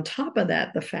add on top of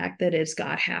that the fact that it's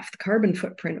got half the carbon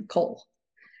footprint of coal.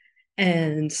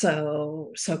 And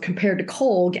so compared to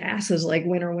coal, gas is like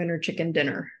winner, chicken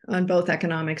dinner on both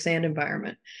economics and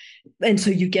environment. And so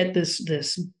you get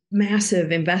this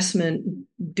massive investment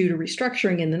due to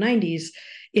restructuring in the 90s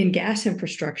in gas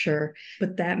infrastructure,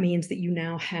 but that means that you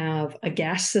now have a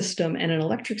gas system and an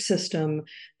electric system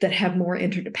that have more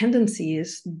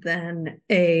interdependencies than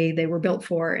A, they were built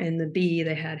for, and the B,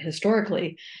 they had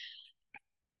historically.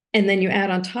 And then you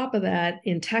add on top of that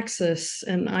in Texas,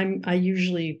 and I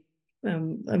usually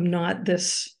I'm not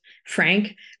this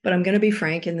frank, but I'm going to be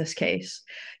frank in this case.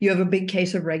 You have a big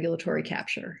case of regulatory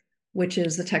capture, which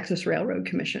is the Texas Railroad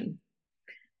Commission.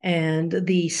 And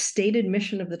the stated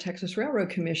mission of the Texas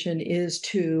Railroad Commission is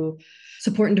to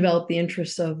support and develop the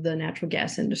interests of the natural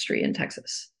gas industry in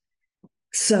Texas.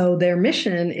 So their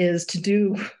mission is to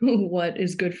do what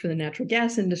is good for the natural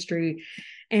gas industry.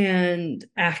 And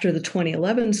after the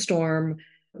 2011 storm,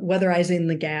 weatherizing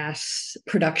the gas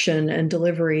production and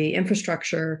delivery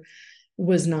infrastructure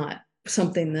was not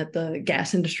something that the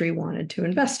gas industry wanted to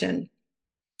invest in,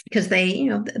 because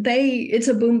it's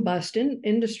a boom bust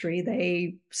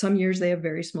industry. Some years they have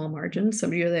very small margins,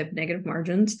 some years they have negative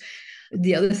margins.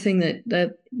 The other thing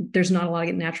that there's not a lot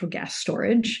of natural gas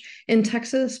storage in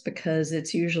Texas, because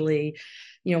it's usually,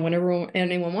 whenever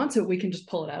anyone wants it, we can just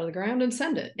pull it out of the ground and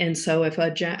send it. And so if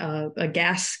a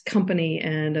gas company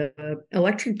and an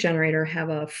electric generator have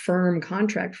a firm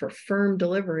contract for firm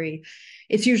delivery,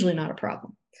 it's usually not a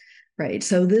problem. Right.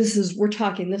 So this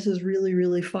is really,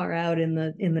 really far out in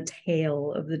the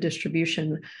tail of the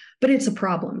distribution, but it's a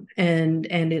problem. And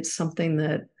it's something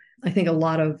that I think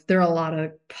there are a lot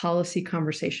of policy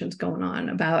conversations going on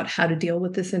about how to deal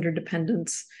with this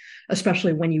interdependence,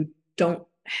 especially when you don't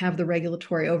have the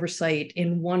regulatory oversight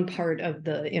in one part of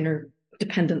the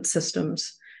interdependent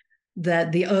systems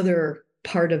that the other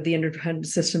part of the interdependent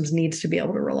systems needs to be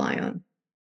able to rely on.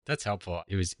 That's helpful.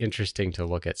 It was interesting to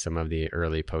look at some of the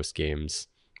early post games,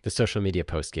 the social media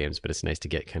post games, but it's nice to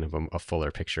get kind of a fuller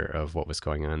picture of what was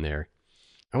going on there.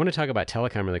 I want to talk about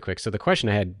telecom really quick. So the question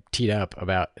I had teed up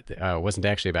about wasn't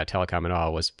actually about telecom at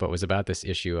all, but was about this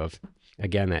issue of,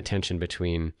 again, that tension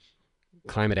between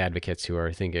climate advocates who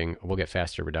are thinking we'll get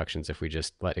faster reductions if we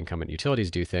just let incumbent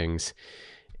utilities do things,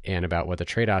 and about what the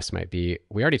trade-offs might be.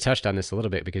 We already touched on this a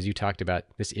little bit because you talked about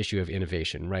this issue of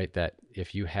innovation, right? That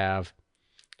if you have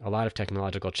a lot of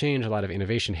technological change, a lot of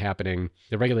innovation happening,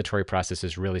 the regulatory process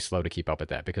is really slow to keep up with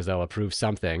that because they'll approve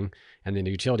something and then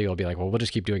the utility will be like, well, we'll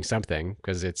just keep doing something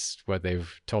because it's what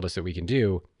they've told us that we can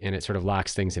do. And it sort of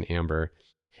locks things in amber.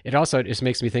 It also just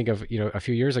makes me think of, a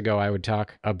few years ago, I would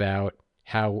talk about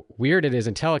how weird it is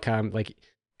in telecom. Like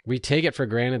we take it for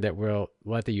granted that we'll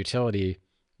let the utility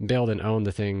build and own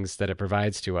the things that it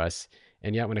provides to us.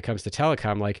 And yet when it comes to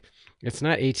telecom, like it's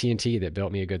not AT&T that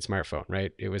built me a good smartphone,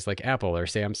 right? It was like Apple or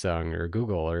Samsung or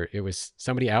Google, or it was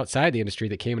somebody outside the industry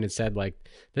that came in and said like,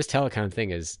 this telecom thing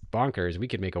is bonkers. We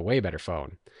could make a way better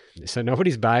phone. So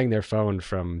nobody's buying their phone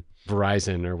from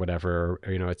Verizon or whatever,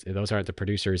 or those aren't the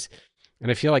producers. And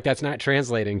I feel like that's not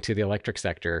translating to the electric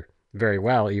sector very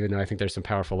well, even though I think there's some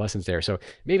powerful lessons there. So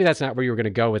maybe that's not where you were going to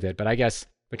go with it. But I guess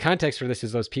the context for this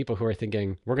is those people who are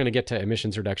thinking we're going to get to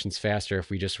emissions reductions faster if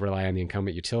we just rely on the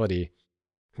incumbent utility.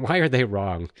 Why are they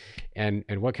wrong? And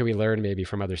what can we learn maybe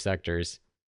from other sectors?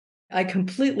 I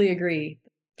completely agree.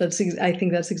 I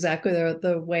think that's exactly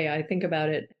the way I think about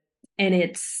it. And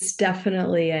it's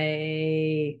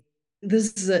definitely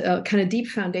this is a kind of deep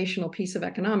foundational piece of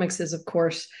economics is, of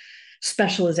course,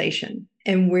 specialization.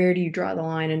 And where do you draw the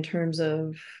line in terms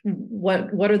of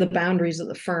what are the boundaries of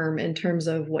the firm in terms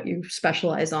of what you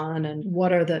specialize on, and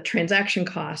what are the transaction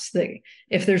costs that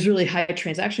if there's really high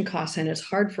transaction costs and it's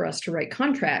hard for us to write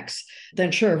contracts,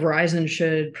 then sure, Verizon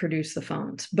should produce the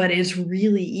phones. But it's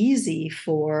really easy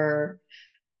for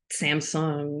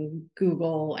Samsung,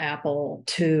 Google, Apple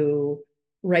to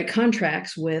write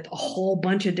contracts with a whole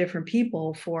bunch of different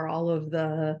people for all of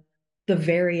the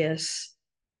various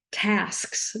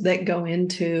tasks that go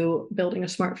into building a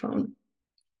smartphone.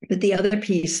 But the other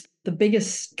piece, the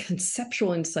biggest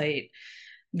conceptual insight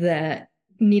that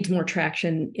needs more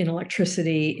traction in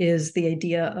electricity is the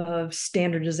idea of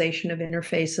standardization of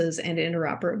interfaces and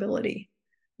interoperability.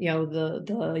 The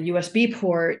USB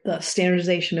port, the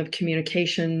standardization of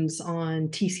communications on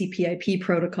TCP/IP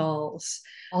protocols,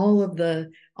 all of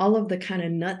the kind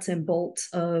of nuts and bolts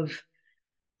of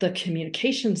the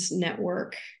communications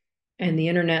network and the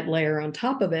internet layer on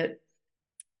top of it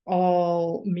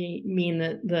all mean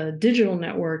that the digital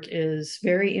network is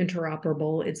very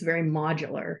interoperable. It's very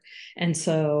modular. And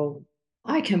so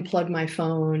I can plug my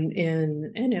phone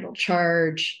in and it'll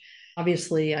charge.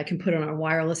 Obviously, I can put it on a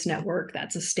wireless network.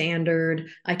 That's a standard.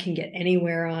 I can get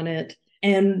anywhere on it.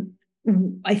 And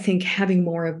I think having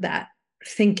more of that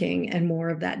thinking and more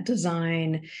of that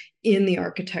design in the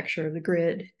architecture of the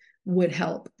grid would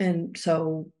help. And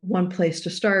so one place to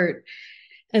start,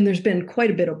 and there's been quite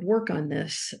a bit of work on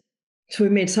this, so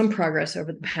we've made some progress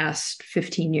over the past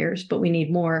 15 years, but we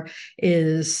need more,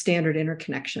 is standard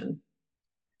interconnection.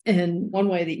 And one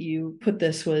way that you put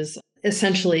this was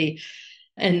essentially,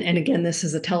 and again, this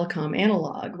is a telecom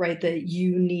analog, right? That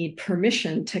you need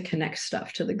permission to connect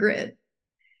stuff to the grid.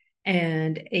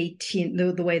 And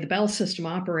the way the Bell system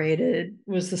operated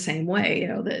was the same way,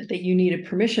 that you needed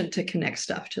permission to connect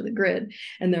stuff to the grid.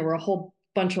 And there were a whole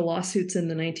bunch of lawsuits in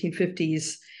the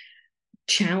 1950s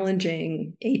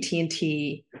challenging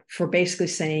AT&T for basically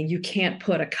saying you can't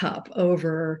put a cup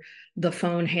over the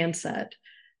phone handset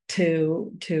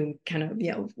to kind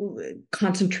of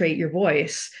concentrate your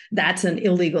voice. That's an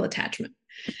illegal attachment.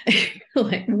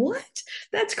 Like, what?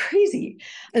 That's crazy.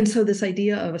 And so this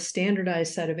idea of a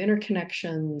standardized set of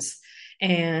interconnections,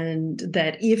 and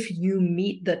that if you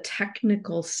meet the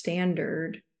technical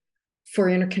standard for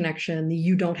interconnection,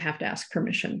 you don't have to ask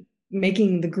permission,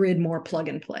 making the grid more plug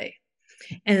and play.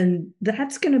 And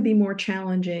that's going to be more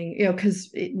challenging,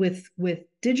 because with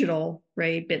digital,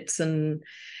 right, bits, and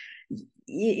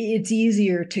it's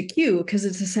easier to queue because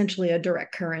it's essentially a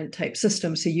direct current type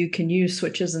system. So you can use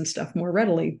switches and stuff more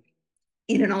readily.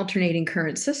 In an alternating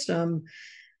current system,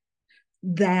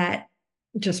 that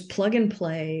just plug and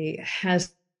play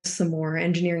has some more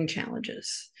engineering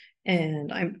challenges.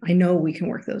 And I know we can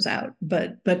work those out,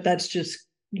 but that's just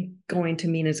going to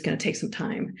mean it's going to take some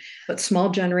time. But small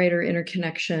generator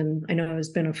interconnection, I know, has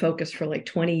been a focus for like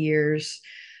 20 years.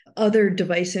 Other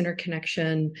device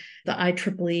interconnection, the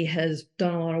IEEE has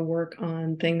done a lot of work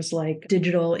on things like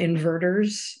digital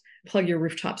inverters. Plug your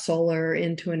rooftop solar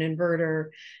into an inverter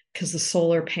because the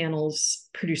solar panels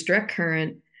produce direct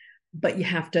current, but you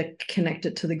have to connect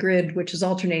it to the grid, which is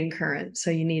alternating current.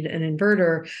 So you need an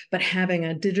inverter, but having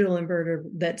a digital inverter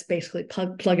that's basically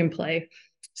plug and play.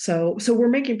 So we're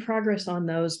making progress on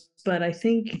those, but I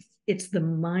think it's the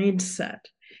mindset.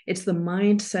 It's the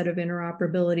mindset of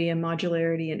interoperability and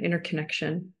modularity and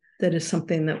interconnection that is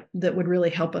something that would really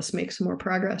help us make some more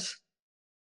progress.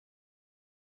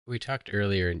 We talked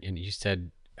earlier, and you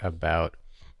said about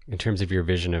in terms of your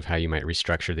vision of how you might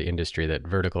restructure the industry, that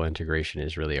vertical integration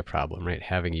is really a problem, right?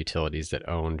 Having utilities that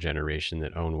own generation,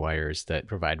 that own wires, that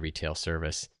provide retail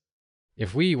service.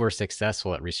 If we were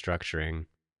successful at restructuring,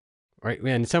 right,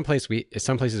 and some places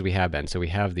we have been, so we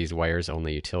have these wires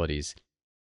only utilities.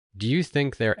 Do you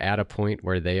think they're at a point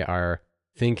where they are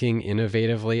thinking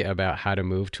innovatively about how to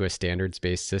move to a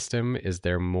standards-based system? Is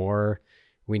there more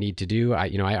we need to do? I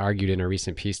argued in a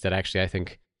recent piece that actually I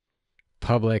think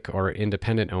public or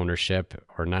independent ownership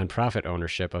or nonprofit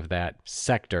ownership of that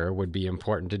sector would be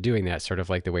important to doing that, sort of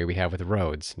like the way we have with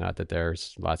roads. Not that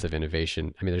there's lots of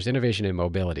innovation. I mean, there's innovation in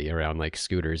mobility around like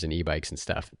scooters and e-bikes and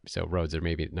stuff. So roads are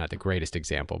maybe not the greatest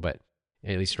example, but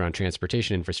at least around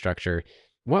transportation infrastructure,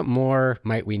 what more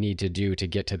might we need to do to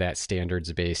get to that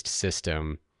standards-based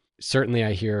system? Certainly,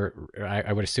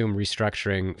 I would assume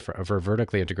restructuring for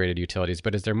vertically integrated utilities,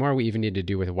 but is there more we even need to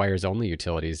do with wires-only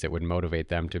utilities that would motivate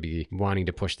them to be wanting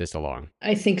to push this along?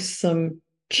 I think some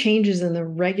changes in the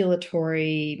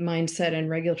regulatory mindset and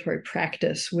regulatory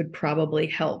practice would probably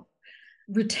help.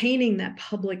 Retaining that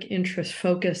public interest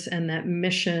focus and that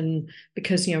mission,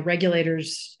 because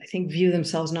regulators, I think, view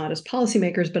themselves not as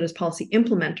policymakers, but as policy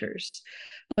implementers.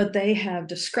 But they have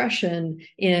discretion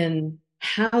in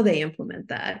how they implement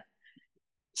that.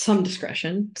 Some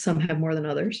discretion, some have more than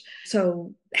others.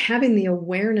 So having the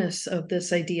awareness of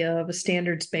this idea of a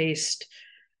standards-based,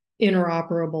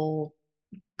 interoperable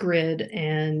grid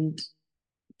and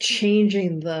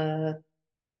changing the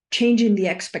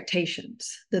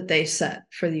expectations that they set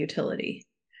for the utility,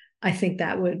 I think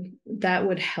that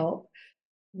would help.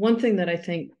 One thing that I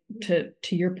think, to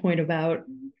your point about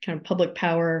kind of public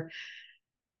power,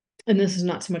 and this is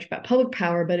not so much about public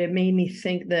power, but it made me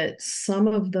think that some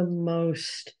of the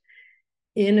most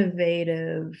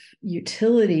innovative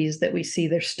utilities that we see,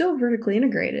 they're still vertically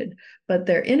integrated, but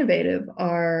they're innovative,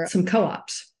 are some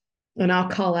co-ops. And I'll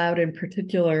call out in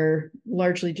particular,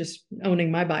 largely just owning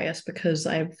my bias because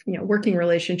I have working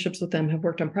relationships with them, have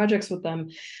worked on projects with them,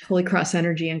 Holy Cross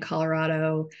Energy in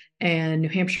Colorado and New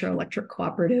Hampshire Electric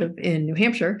Cooperative in New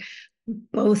Hampshire,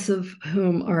 both of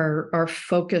whom are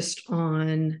focused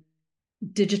on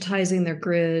digitizing their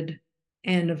grid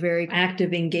and a very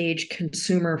active, engaged,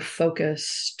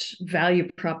 consumer-focused value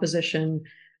proposition.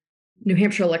 New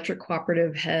Hampshire Electric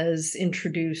Cooperative has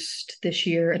introduced this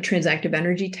year a transactive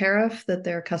energy tariff that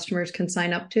their customers can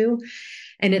sign up to.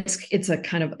 And it's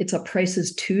a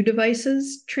prices to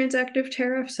devices transactive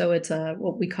tariff. So it's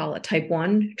what we call a type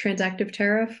 1 transactive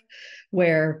tariff,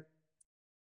 where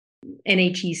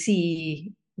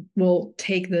NHEC will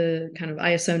take the kind of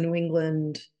ISO New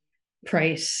England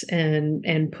price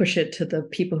and push it to the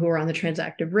people who are on the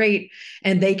transactive rate,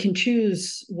 and they can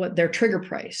choose what their trigger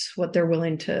price, what they're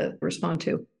willing to respond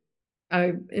to.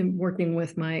 I am working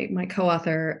with my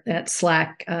co-author at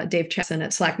SLAC, Dave Chasson at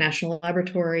SLAC National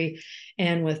Laboratory,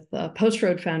 and with the Post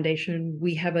Road Foundation,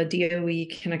 we have a DOE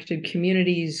Connected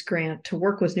Communities grant to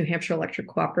work with New Hampshire Electric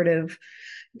Cooperative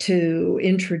to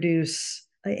introduce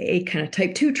a kind of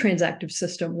type 2 transactive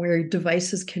system where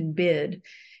devices can bid.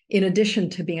 In addition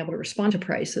to being able to respond to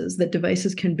prices, that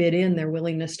devices can bid in their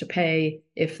willingness to pay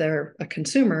if they're a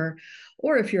consumer,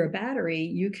 or if you're a battery,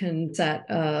 you can set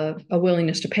a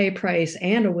willingness to pay price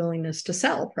and a willingness to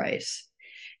sell price.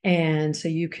 And so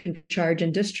you can charge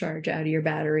and discharge out of your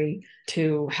battery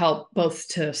to help both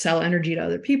to sell energy to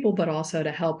other people, but also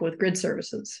to help with grid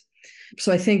services.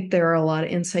 So I think there are a lot of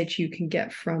insights you can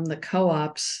get from the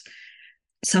co-ops.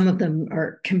 Some of them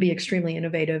can be extremely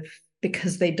innovative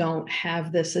because they don't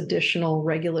have this additional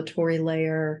regulatory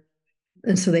layer.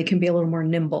 And so they can be a little more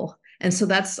nimble. And so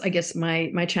that's, I guess,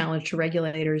 my challenge to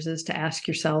regulators is to ask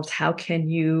yourselves, how can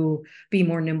you be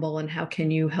more nimble and how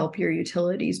can you help your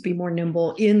utilities be more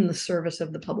nimble in the service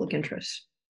of the public interest?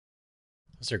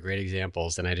 Those are great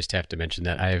examples. And I just have to mention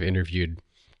that I have interviewed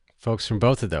folks from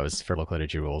both of those for Local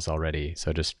Energy Rules already.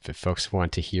 So just if folks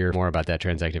want to hear more about that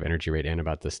transactive energy rate and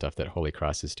about the stuff that Holy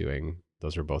Cross is doing,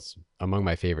 those are both among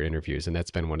my favorite interviews. And that's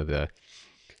been one of the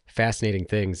fascinating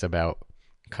things about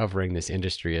covering this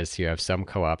industry, is you have some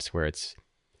co-ops where it's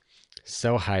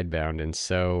so hidebound and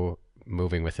so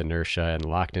moving with inertia and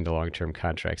locked into long-term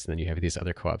contracts. And then you have these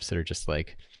other co-ops that are just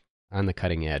like on the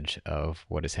cutting edge of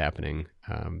what is happening.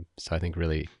 So I think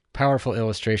really powerful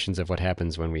illustrations of what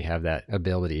happens when we have that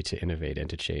ability to innovate and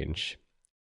to change.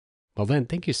 Well, Lynn,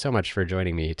 thank you so much for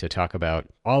joining me to talk about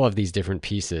all of these different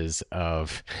pieces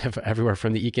of everywhere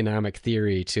from the economic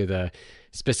theory to the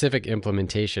specific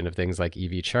implementation of things like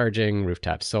EV charging,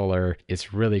 rooftop solar.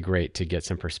 It's really great to get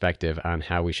some perspective on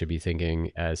how we should be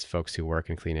thinking as folks who work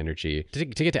in clean energy to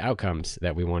get to outcomes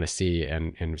that we want to see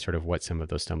and sort of what some of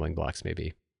those stumbling blocks may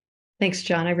be. Thanks,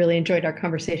 John. I really enjoyed our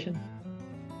conversation.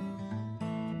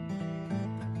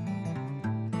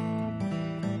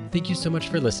 Thank you so much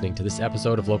for listening to this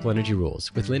episode of Local Energy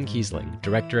Rules with Lynn Kiesling,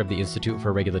 Director of the Institute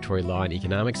for Regulatory Law and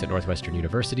Economics at Northwestern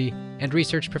University and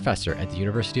Research Professor at the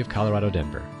University of Colorado,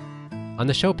 Denver. On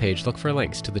the show page, look for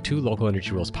links to the 2 Local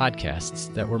Energy Rules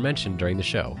podcasts that were mentioned during the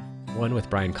show, one with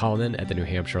Brian Cullinan at the New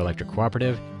Hampshire Electric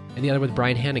Cooperative, and the other with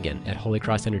Brian Hannigan at Holy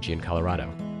Cross Energy in Colorado.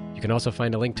 You can also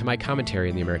find a link to my commentary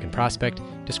in the American Prospect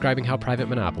describing how private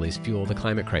monopolies fuel the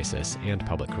climate crisis and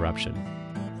public corruption.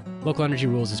 Local Energy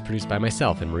Rules is produced by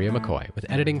myself and Maria McCoy, with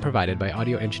editing provided by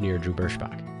audio engineer Drew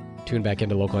Berschbach. Tune back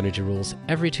into Local Energy Rules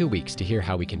every 2 weeks to hear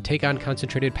how we can take on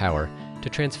concentrated power to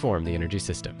transform the energy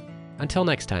system. Until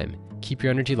next time, keep your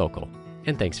energy local,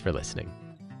 and thanks for listening.